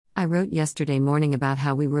I wrote yesterday morning about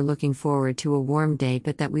how we were looking forward to a warm day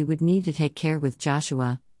but that we would need to take care with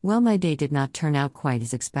Joshua. Well, my day did not turn out quite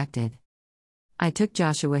as expected. I took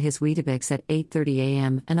Joshua his Weetabix at 8:30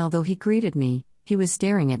 a.m. and although he greeted me, he was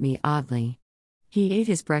staring at me oddly. He ate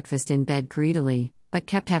his breakfast in bed greedily, but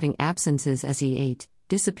kept having absences as he ate,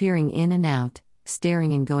 disappearing in and out,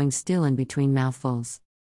 staring and going still in between mouthfuls.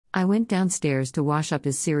 I went downstairs to wash up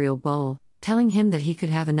his cereal bowl, telling him that he could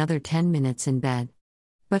have another 10 minutes in bed.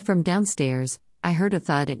 But from downstairs, I heard a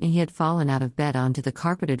thud and he had fallen out of bed onto the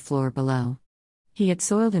carpeted floor below. He had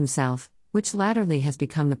soiled himself, which latterly has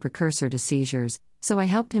become the precursor to seizures, so I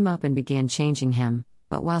helped him up and began changing him,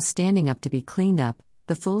 but while standing up to be cleaned up,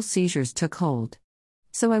 the full seizures took hold.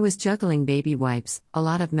 So I was juggling baby wipes, a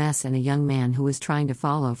lot of mess and a young man who was trying to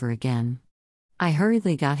fall over again. I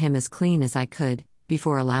hurriedly got him as clean as I could,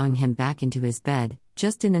 before allowing him back into his bed,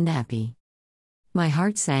 just in a nappy. My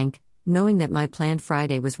heart sank, knowing that my planned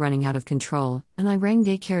Friday was running out of control, and I rang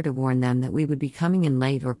daycare to warn them that we would be coming in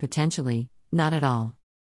late or potentially, not at all.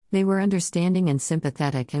 They were understanding and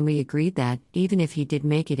sympathetic and we agreed that, even if he did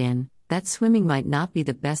make it in, that swimming might not be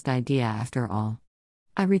the best idea after all.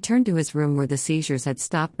 I returned to his room where the seizures had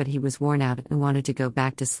stopped but he was worn out and wanted to go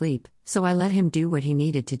back to sleep, so I let him do what he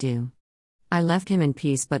needed to do. I left him in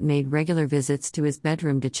peace but made regular visits to his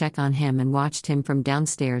bedroom to check on him and watched him from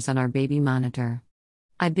downstairs on our baby monitor.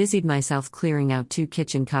 I busied myself clearing out 2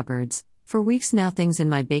 kitchen cupboards. For weeks now things in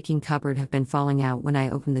my baking cupboard have been falling out when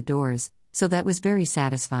I open the doors, so that was very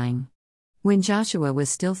satisfying. When Joshua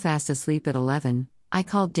was still fast asleep at 11, I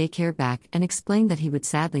called daycare back and explained that he would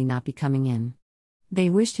sadly not be coming in.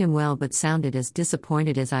 They wished him well but sounded as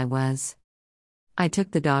disappointed as I was. I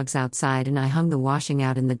took the dogs outside and I hung the washing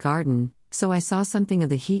out in the garden, so I saw something of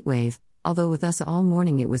the heat wave, although with us all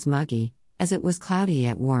morning it was muggy, as it was cloudy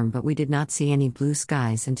yet warm but we did not see any blue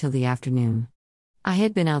skies until the afternoon. I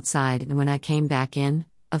had been outside and when I came back in,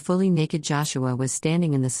 a fully naked Joshua was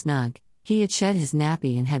standing in the snug. He had shed his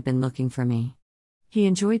nappy and had been looking for me. He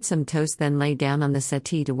enjoyed some toast then lay down on the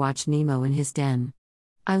settee to watch Nemo in his den.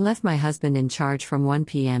 I left my husband in charge from 1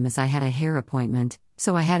 p.m. as I had a hair appointment,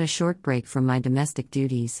 so I had a short break from my domestic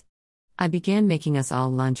duties. I began making us all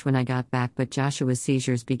lunch when I got back but Joshua's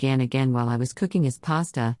seizures began again while I was cooking his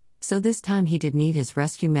pasta, so this time he did need his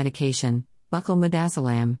rescue medication, buccal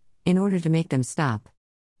midazolam, in order to make them stop.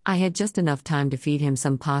 I had just enough time to feed him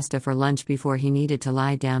some pasta for lunch before he needed to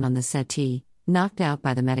lie down on the settee, knocked out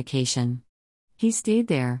by the medication. He stayed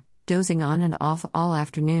there, dozing on and off all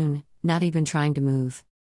afternoon, not even trying to move.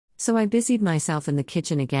 So I busied myself in the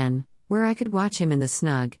kitchen again, where I could watch him in the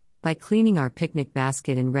snug, by cleaning our picnic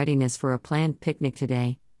basket in readiness for a planned picnic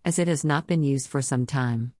today, as it has not been used for some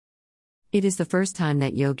time. It is the first time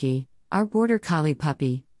that Yogi, our border collie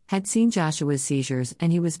puppy, had seen Joshua's seizures and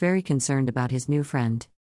he was very concerned about his new friend.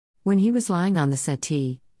 When he was lying on the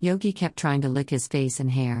settee, Yogi kept trying to lick his face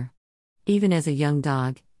and hair. Even as a young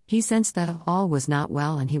dog, he sensed that all was not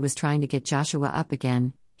well and he was trying to get Joshua up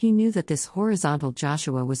again. He knew that this horizontal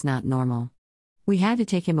Joshua was not normal. We had to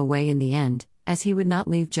take him away in the end, as he would not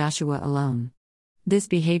leave Joshua alone. This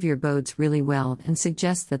behavior bodes really well and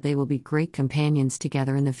suggests that they will be great companions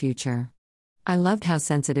together in the future. I loved how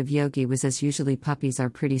sensitive Yogi was as usually puppies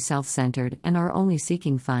are pretty self-centered and are only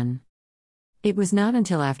seeking fun. It was not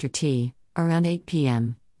until after tea, around 8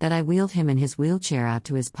 p.m., that I wheeled him in his wheelchair out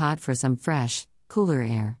to his pod for some fresh, cooler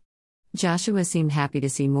air. Joshua seemed happy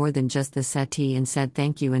to see more than just the settee and said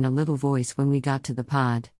thank you in a little voice when we got to the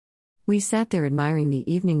pod. We sat there admiring the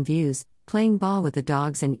evening views, playing ball with the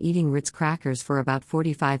dogs and eating Ritz crackers for about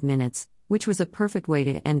 45 minutes, which was a perfect way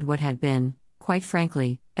to end what had been, quite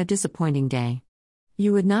frankly, a disappointing day.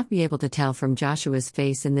 You would not be able to tell from Joshua's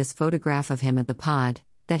face in this photograph of him at the pod,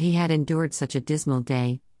 that he had endured such a dismal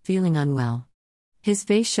day, feeling unwell. His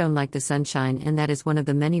face shone like the sunshine and that is one of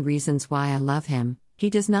the many reasons why I love him. He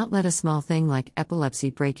does not let a small thing like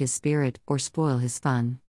epilepsy break his spirit or spoil his fun.